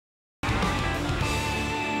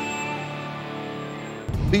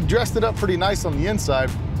He dressed it up pretty nice on the inside.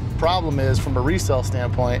 Problem is, from a resale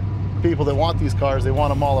standpoint, people that want these cars, they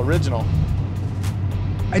want them all original.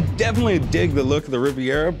 I definitely dig the look of the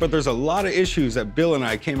Riviera, but there's a lot of issues that Bill and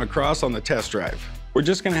I came across on the test drive. We're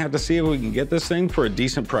just gonna have to see if we can get this thing for a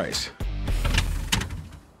decent price.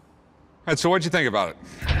 All right, so what'd you think about it?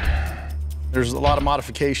 There's a lot of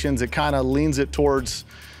modifications. It kind of leans it towards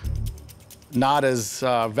not as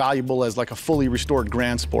valuable as like a fully restored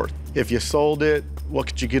Grand Sport. If you sold it, what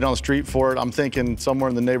could you get on the street for it? I'm thinking somewhere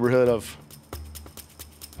in the neighborhood of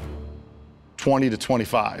 20 to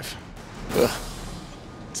 25. Ugh.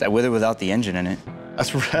 Is that with or without the engine in it?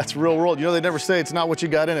 That's real world. You know, they never say it's not what you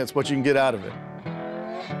got in it, it's what you can get out of it.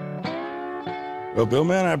 Well, Bill,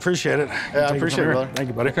 man, I appreciate it. Yeah, I appreciate it, brother. Thank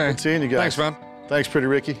you, buddy. Okay. Good seeing you guys. Thanks, man. Thanks, Pretty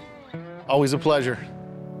Ricky. Always a pleasure.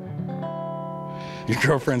 Your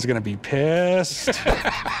girlfriend's gonna be pissed.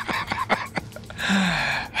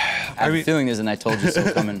 I have a feeling there's an I told you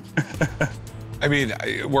so coming. I mean,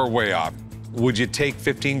 we're way off. Would you take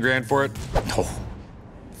 15 grand for it? No.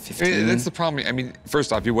 15? That's the problem. I mean,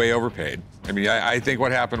 first off, you way overpaid. I mean, I think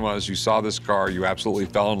what happened was you saw this car, you absolutely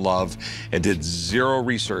fell in love, and did zero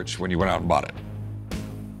research when you went out and bought it.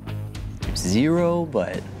 Zero,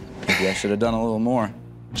 but maybe I should have done a little more.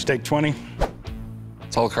 Just take 20.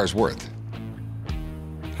 That's all the car's worth.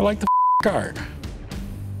 I like the car.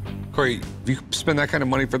 Corey, if you spend that kind of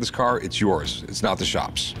money for this car, it's yours. It's not the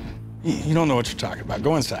shop's. You don't know what you're talking about.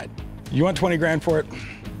 Go inside. You want 20 grand for it?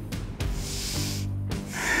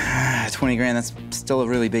 20 grand, that's still a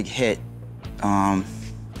really big hit. How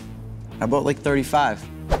about like 35?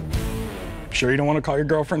 Sure you don't want to call your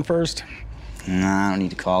girlfriend first? Nah, I don't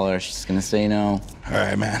need to call her. She's gonna say no. All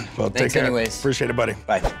right, man. Well, Thanks take care. anyways. Appreciate it, buddy.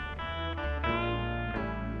 Bye.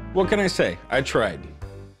 What can I say? I tried.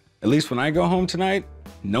 At least when I go home tonight,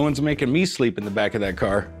 no one's making me sleep in the back of that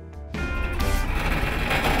car.